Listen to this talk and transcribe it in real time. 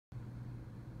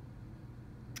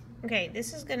Okay,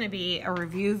 this is going to be a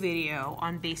review video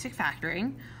on basic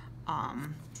factoring.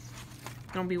 I'm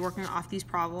going to be working off these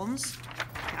problems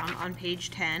down on page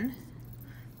 10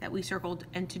 that we circled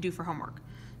and to do for homework.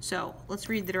 So let's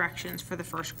read the directions for the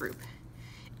first group.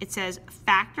 It says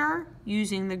factor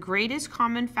using the greatest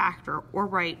common factor or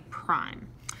write prime.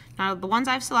 Now the ones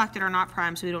I've selected are not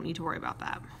prime, so we don't need to worry about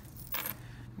that.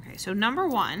 Okay, so number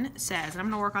one says, and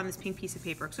I'm going to work on this pink piece of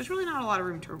paper because there's really not a lot of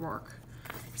room to work.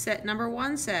 Set number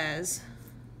one says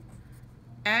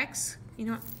x, you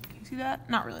know what, can you see that?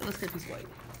 Not really, let's get a piece of white.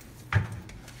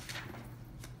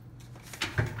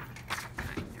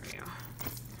 There we go.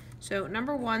 So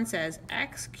number one says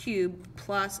x cubed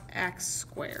plus x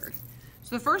squared.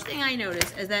 So the first thing I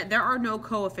notice is that there are no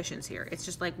coefficients here. It's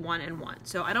just like 1 and 1.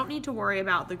 So I don't need to worry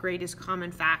about the greatest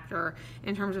common factor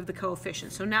in terms of the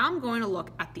coefficients. So now I'm going to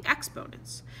look at the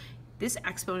exponents. This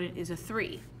exponent is a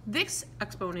 3. This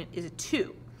exponent is a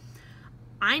 2.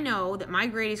 I know that my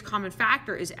greatest common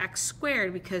factor is x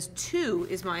squared because 2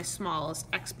 is my smallest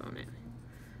exponent.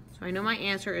 So I know my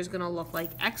answer is going to look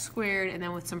like x squared and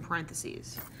then with some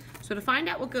parentheses. So to find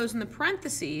out what goes in the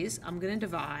parentheses, I'm going to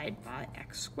divide by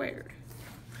x squared.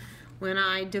 When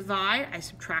I divide, I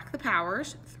subtract the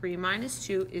powers. 3 minus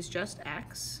 2 is just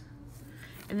x.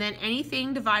 And then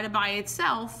anything divided by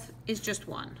itself is just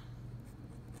 1.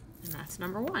 And that's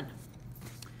number 1.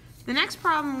 The next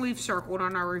problem we've circled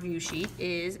on our review sheet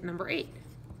is number 8.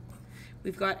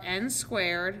 We've got n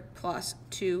squared plus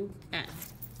 2n.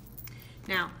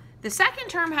 Now, the second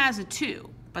term has a 2,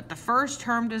 but the first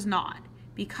term does not.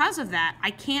 Because of that,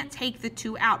 I can't take the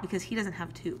 2 out because he doesn't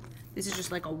have 2. This is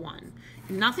just like a 1.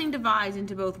 Nothing divides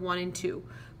into both 1 and 2.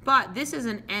 But this is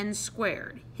an n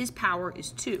squared. His power is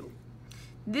 2.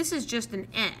 This is just an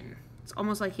n. It's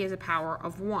almost like he has a power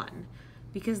of 1.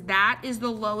 Because that is the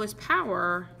lowest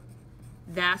power,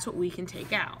 that's what we can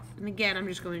take out. And again, I'm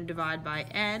just going to divide by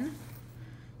n.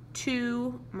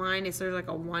 2 minus, there's like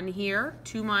a 1 here.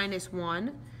 2 minus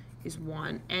 1 is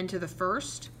 1. N to the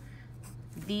first.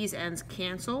 These n's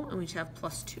cancel, and we just have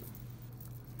plus 2.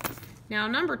 Now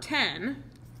number 10,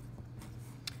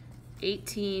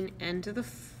 18 n to the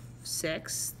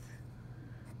 6th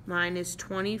minus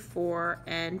 24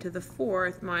 n to the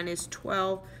 4th minus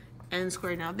 12 n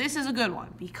squared. Now this is a good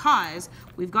one because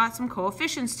we've got some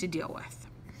coefficients to deal with.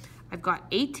 I've got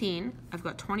 18, I've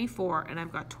got 24, and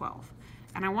I've got 12.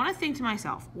 And I want to think to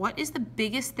myself, what is the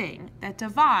biggest thing that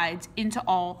divides into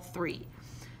all 3?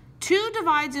 2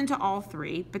 divides into all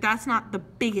 3, but that's not the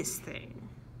biggest thing.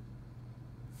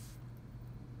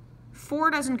 4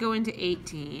 doesn't go into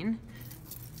 18.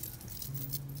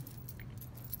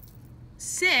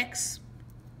 6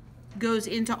 goes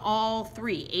into all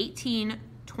 3, 18,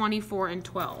 24, and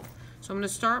 12. So I'm going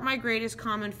to start my greatest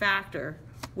common factor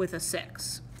with a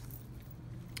 6.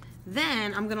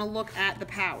 Then I'm going to look at the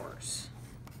powers.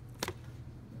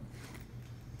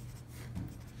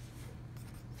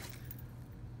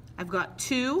 I've got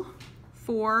 2,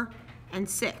 4, and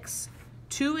 6.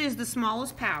 2 is the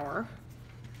smallest power.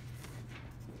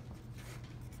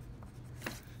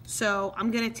 So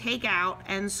I'm going to take out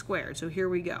n squared. So here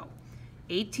we go.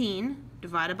 18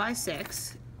 divided by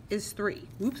 6 is 3.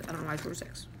 Oops, I don't know why I wrote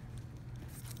 6.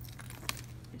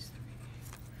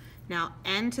 Now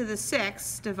n to the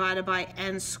 6th divided by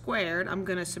n squared, I'm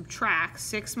going to subtract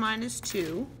 6 minus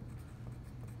 2.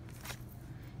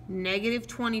 Negative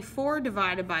 24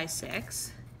 divided by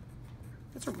 6.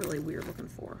 That's a really weird looking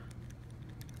 4.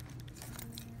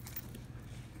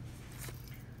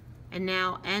 And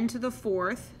now n to the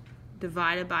 4th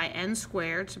divided by n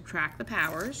squared, subtract the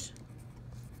powers.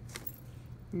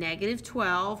 Negative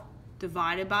 12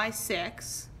 divided by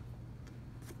 6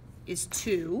 is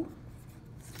 2.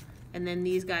 And then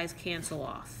these guys cancel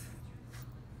off.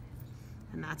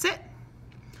 And that's it.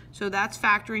 So that's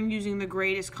factoring using the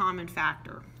greatest common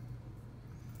factor.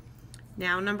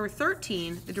 Now number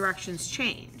 13, the directions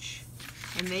change.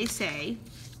 And they say,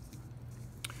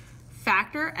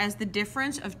 factor as the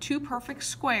difference of 2 perfect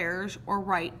squares or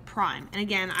write prime. And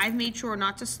again, I've made sure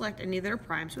not to select any that are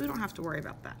prime, so we don't have to worry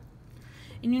about that.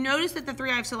 And you notice that the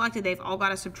 3 I've selected, they've all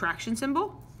got a subtraction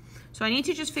symbol. So I need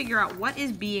to just figure out what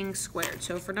is being squared.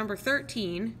 So for number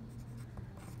 13,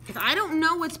 if I don't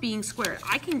know what's being squared,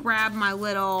 I can grab my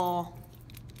little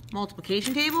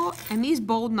multiplication table, and these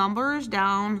bold numbers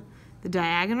down the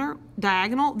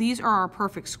diagonal, these are our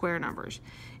perfect square numbers.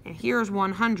 And here's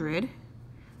 100.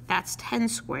 That's 10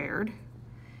 squared.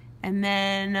 And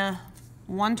then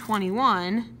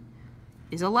 121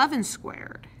 is 11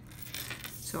 squared.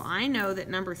 So I know that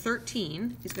number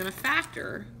 13 is going to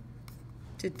factor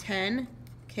to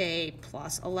 10k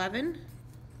plus 11,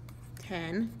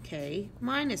 10k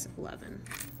minus 11.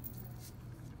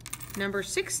 Number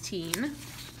 16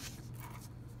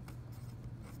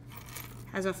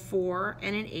 has a 4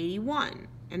 and an 81.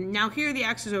 And now here the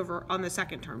x is over on the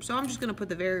second term. So I'm just going to put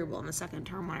the variable in the second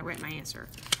term when I write my answer.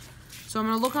 So I'm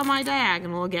going to look on my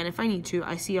diagonal again if I need to.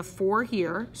 I see a 4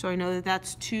 here, so I know that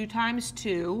that's 2 times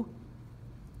 2.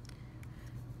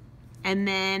 And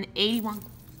then 81.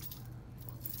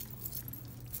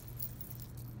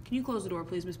 Can you close the door,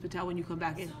 please, Ms. Patel, when you come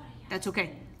back in? Sorry, yeah. That's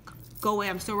okay. Go away.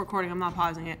 I'm still recording. I'm not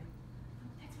pausing it.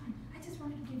 That's fine. I just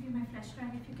wanted to give you my flash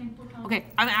drive if you can put all. Okay,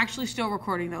 I'm actually still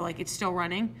recording, though. Like, it's still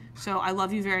running. So I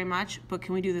love you very much, but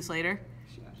can we do this later?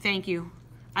 Sure. Thank you.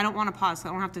 I don't want to pause. So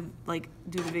I don't have to, like,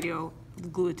 do the video,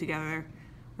 glue it together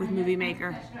with Movie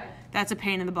Maker. That's a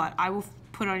pain in the butt. I will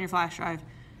put it on your flash drive.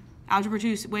 Algebra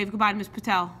 2, wave goodbye to Ms.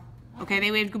 Patel. Okay,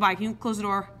 they waved goodbye. Can you close the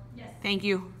door? Yes. Thank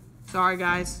you. Sorry,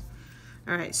 guys.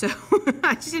 All right, so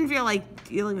I just didn't feel like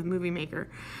dealing with Movie Maker.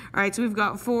 All right, so we've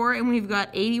got 4 and we've got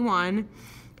 81.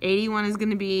 81 is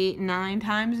going to be 9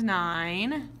 times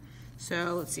 9.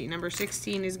 So let's see, number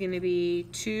 16 is going to be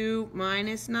 2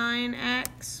 minus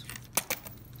 9x.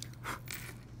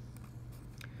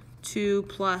 2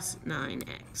 plus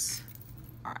 9x.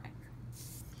 All right.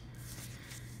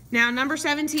 Now, number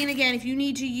 17, again, if you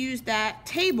need to use that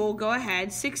table, go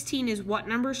ahead. 16 is what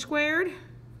number squared?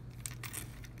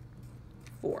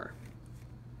 4.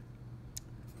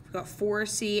 We've got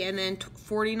 4c, and then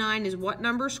 49 is what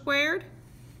number squared?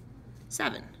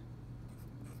 7.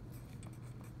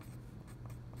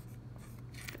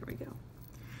 There we go.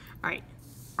 All right.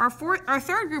 Our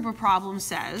third group of problems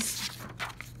says,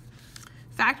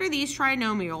 factor these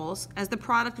trinomials as the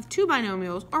product of 2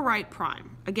 binomials or write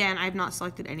prime. Again, I have not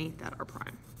selected any that are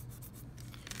prime.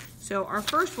 So our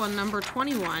first one, number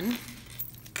 21,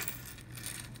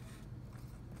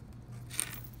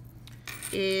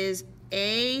 is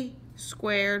a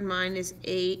squared minus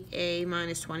 8a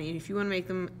minus 20. And if you want to make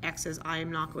them x's, I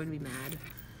am not going to be mad.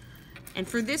 And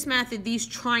for this method, these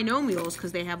trinomials,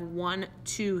 because they have 1,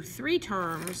 2, 3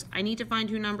 terms, I need to find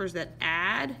 2 numbers that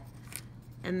add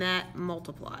and that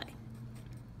multiply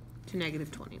to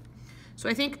negative 20. So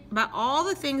I think about all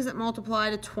the things that multiply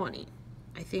to 20.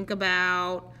 I think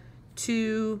about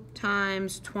 2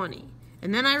 times 20.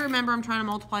 And then I remember I'm trying to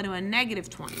multiply to a negative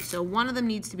 20, so one of them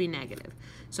needs to be negative.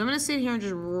 So I'm going to sit here and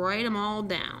just write them all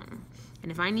down.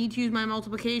 And if I need to use my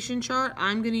multiplication chart,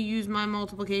 I'm going to use my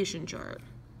multiplication chart.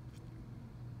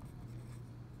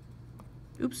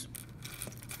 Oops.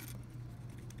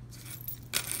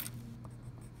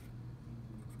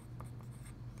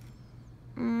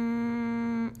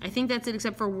 I think that's it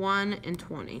except for 1 and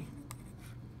 20.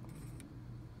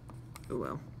 Oh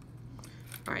well.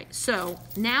 All right, so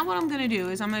now what I'm going to do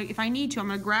is if I need to, I'm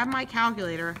going to grab my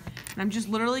calculator and I'm just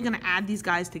literally going to add these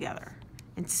guys together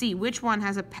and see which one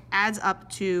adds up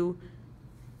to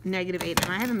negative 8.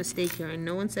 And I have a mistake here and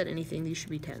no one said anything. These should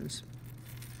be 10s.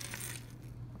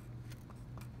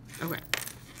 Okay.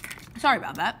 Sorry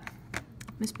about that.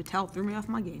 Miss Patel threw me off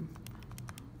my game.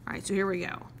 All right, so here we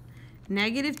go.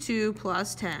 Negative 2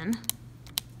 plus 10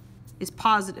 is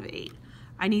positive 8.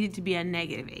 I need it to be a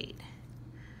negative 8.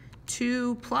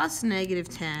 2 plus negative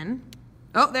 10.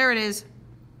 Oh, there it is.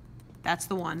 That's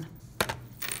the one.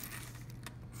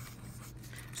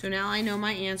 So now I know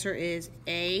my answer is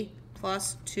a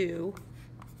plus 2,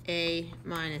 a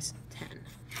minus 10.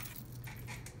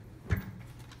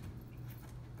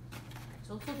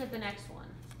 So let's look at the next one.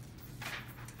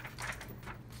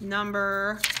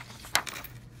 Number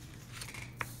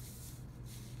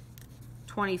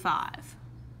 25.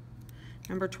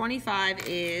 Number 25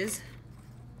 is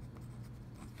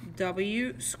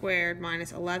w squared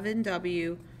minus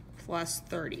 11w plus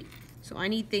 30. So I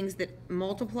need things that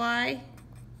multiply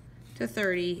to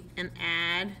 30 and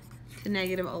add to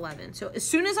negative 11. So as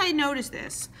soon as I notice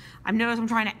this, I'm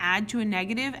trying to add to a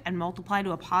negative and multiply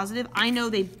to a positive. I know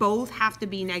they both have to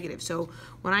be negative. So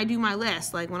when I do my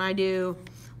list, like when I do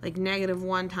like negative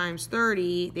 1 times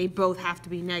 30, they both have to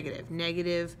be negative.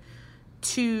 Negative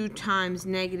 2 times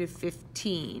negative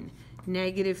 15.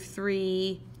 Negative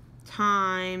 3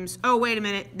 times, oh wait a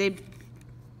minute, they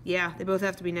both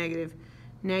have to be negative.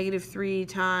 Negative 3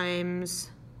 times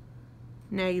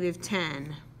negative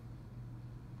 10.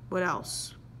 What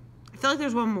else? I feel like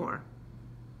there's one more.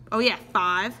 Oh yeah,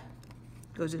 5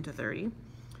 goes into 30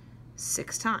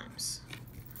 6 times.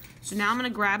 So now I'm going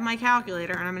to grab my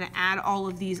calculator and I'm going to add all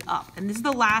of these up. And this is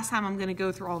the last time I'm going to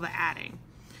go through all the adding.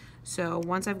 So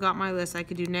once I've got my list, I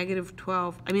could do negative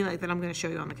 12. I mean, like that I'm going to show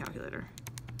you on the calculator.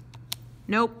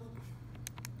 Nope.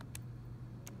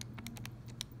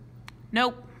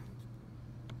 Nope.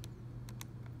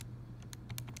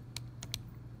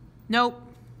 Nope.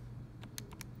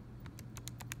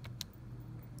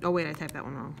 Oh wait, I typed that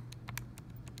one wrong.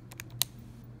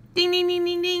 Ding, ding, ding,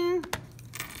 ding, ding.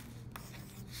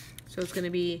 So it's going to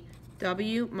be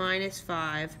W minus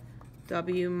 5,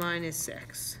 W minus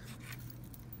 6.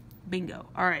 Bingo.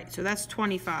 All right, so that's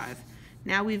 25.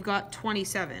 Now we've got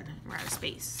 27. We're out of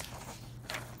space.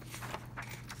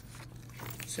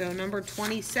 So number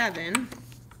 27.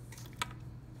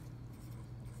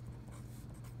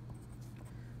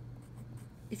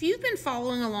 If you've been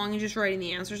following along and just writing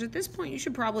the answers, at this point you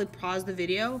should probably pause the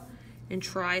video and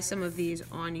try some of these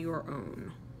on your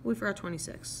own. We forgot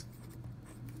 26.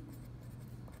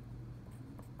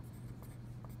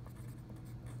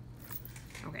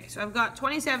 Okay, so I've got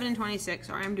 27 and 26.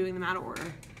 Sorry, I'm doing them out of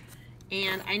order.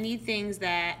 And I need things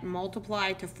that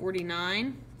multiply to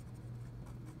 49,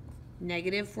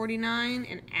 negative 49,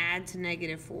 and add to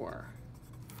negative 4.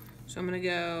 So I'm going to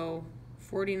go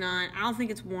 49. I don't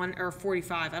think it's 1, or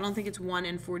 45. I don't think it's 1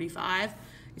 and 45.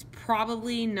 It's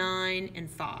probably 9 and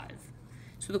 5.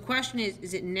 So the question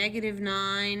is it negative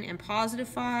 9 and positive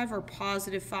 5, or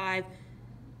positive 5,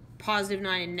 positive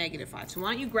 9 and negative 5? So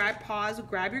why don't you pause,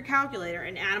 grab your calculator,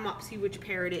 and add them up, see which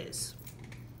pair it is.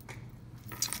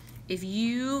 If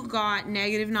you got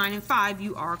negative 9 and 5,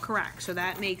 you are correct. So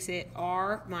that makes it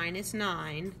R minus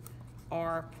 9,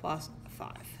 R plus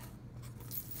 5.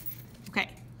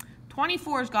 Okay,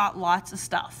 24's got lots of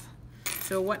stuff.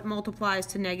 So what multiplies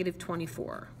to negative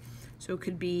 24? So it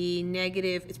could be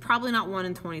negative, it's probably not 1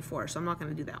 and 24, so I'm not going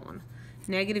to do that one.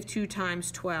 Negative 2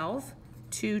 times 12,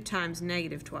 2 times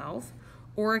negative 12,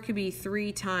 or it could be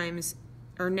 3 times,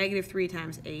 or negative 3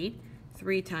 times 8,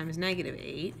 3 times negative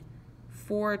 8,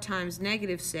 4 times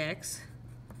negative 6.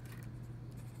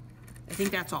 I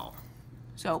think that's all.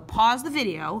 So pause the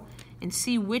video and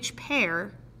see which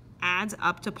pair adds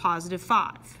up to positive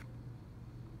 5.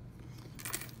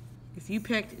 If you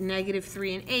picked negative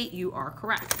 3 and 8, you are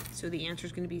correct. So the answer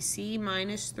is going to be C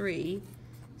minus 3,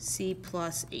 C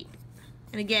plus 8.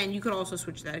 And again, you could also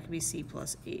switch that. It could be C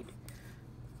plus 8.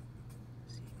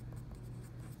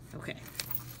 Okay.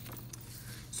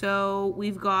 So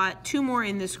we've got 2 more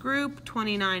in this group,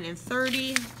 29 and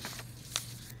 30.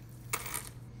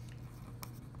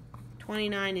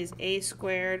 29 is a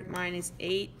squared minus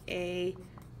 8a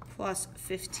plus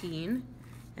 15.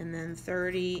 And then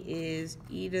 30 is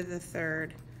e to the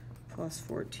third plus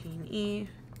 14e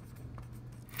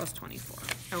plus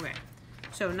 24. Okay,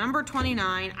 so number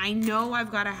 29, I know I've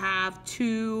got to have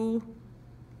 2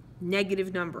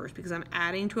 negative numbers because I'm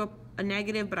adding to a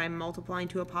negative, but I'm multiplying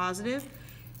to a positive.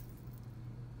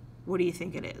 What do you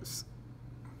think it is?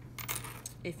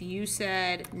 If you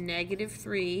said negative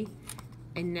 3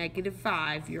 and negative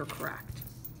 5, you're correct.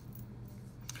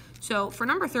 So for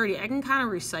number 30, I can kind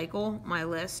of recycle my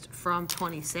list from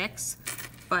 26,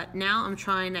 but now I'm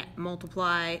trying to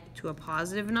multiply to a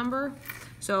positive number.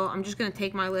 So I'm just going to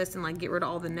take my list and like get rid of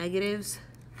all the negatives.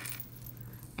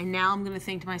 And now I'm going to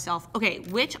think to myself, okay,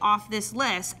 which off this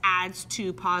list adds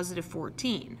to positive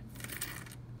 14?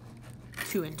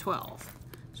 2 and 12.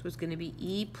 So it's going to be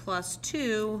e plus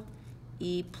 2,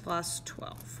 e plus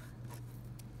 12.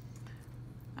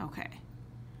 Okay.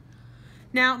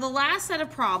 Now, the last set of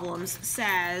problems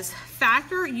says,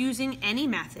 factor using any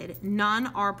method, none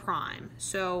are prime.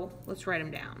 So let's write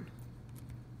them down.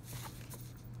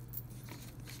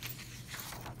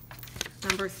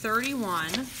 Number 31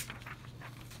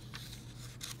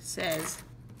 says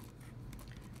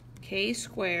k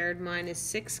squared minus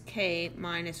 6k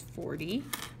minus 40.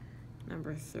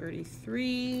 Number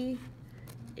 33,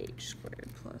 h squared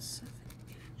plus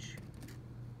 7h.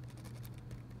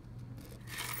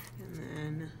 And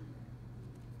then,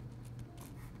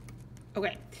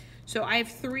 okay, so I have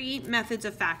 3 methods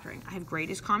of factoring. I have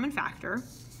greatest common factor,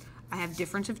 I have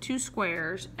difference of 2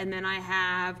 squares, and then I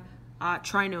have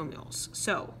trinomials.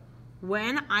 So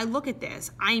when I look at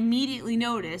this, I immediately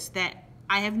notice that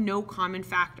I have no common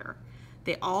factor.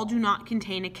 They all do not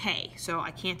contain a k, so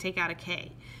I can't take out a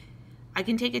k. I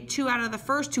can take a 2 out of the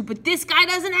first 2, but this guy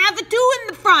doesn't have a 2 in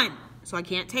the front, so I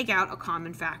can't take out a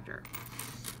common factor.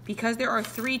 Because there are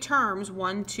 3 terms,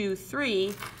 1, 2,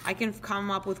 3, I can come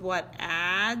up with what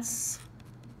adds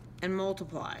and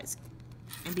multiplies.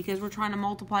 And because we're trying to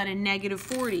multiply to negative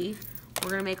 40, we're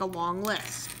going to make a long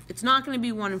list. It's not going to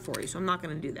be 1 and 40, so I'm not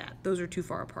going to do that. Those are too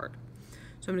far apart.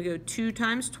 So I'm going to go 2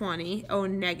 times 20, oh,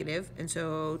 negative, and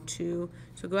so 2.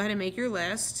 So go ahead and make your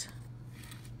list.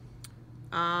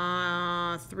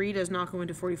 3 does not go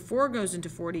into 40. 4 goes into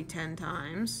 40 10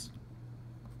 times.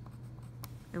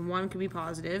 And 1 could be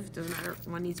positive. Doesn't matter.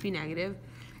 1 needs to be negative.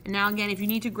 And now again, if you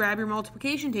need to grab your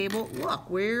multiplication table, look,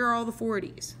 where are all the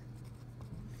 40s?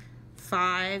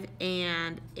 5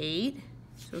 and 8.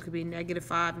 So it could be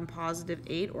 -5 and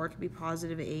 +8, or it could be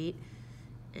 +8,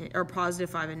 or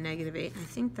 +5 and -8. I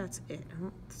think that's it.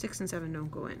 6 and 7 don't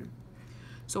go in.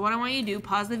 So what I want you to do,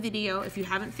 pause the video. If you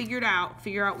haven't figure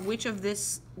out which of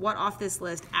this, what off this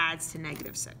list adds to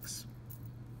 -6.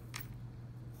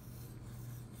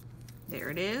 There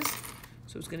it is.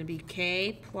 So it's going to be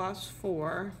k plus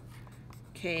 4,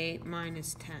 k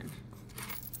minus 10.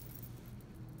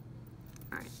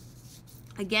 All right.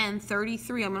 Again,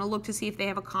 33, I'm going to look to see if they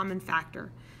have a common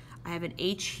factor. I have an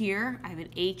h here, I have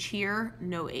an h here,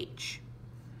 no h.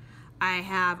 I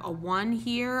have a 1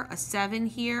 here, a 7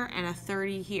 here, and a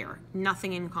 30 here.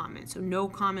 Nothing in common, so no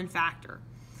common factor.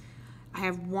 I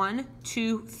have 1,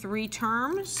 2, 3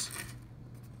 terms.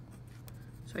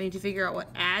 So I need to figure out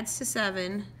what adds to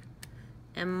 7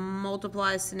 and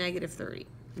multiplies to -30.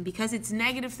 And because it's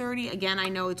 -30, again, I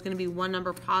know it's going to be one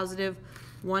number positive,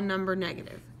 one number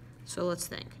negative. So let's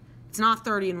think. It's not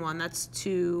 30 and 1, that's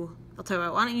 2. I'll tell you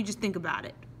what, why don't you just think about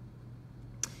it.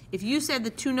 If you said the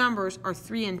two numbers are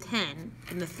 3 and 10,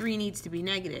 and the 3 needs to be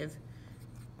negative,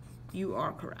 you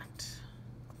are correct.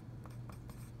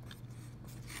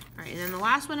 All right, and then the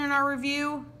last one in our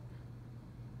review,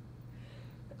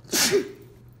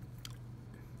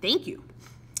 thank you,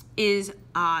 is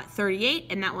 38,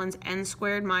 and that one's n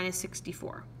squared minus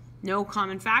 64. No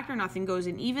common factor, nothing goes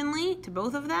in evenly to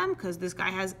both of them, because this guy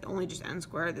has only just n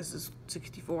squared, this is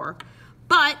 64.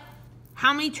 But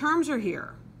how many terms are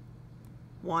here?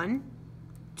 1,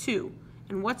 2.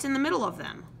 And what's in the middle of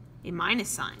them? A minus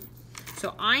sign.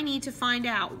 So I need to find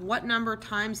out what number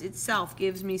times itself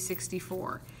gives me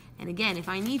 64. And again, if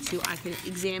I need to, I can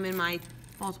examine my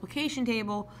multiplication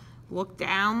table, look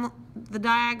down the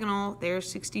diagonal, there's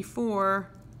 64.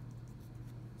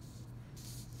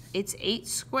 It's 8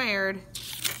 squared.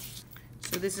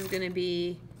 So this is going to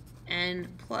be n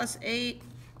plus 8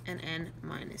 and n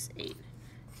minus 8.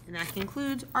 And that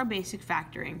concludes our basic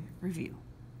factoring review.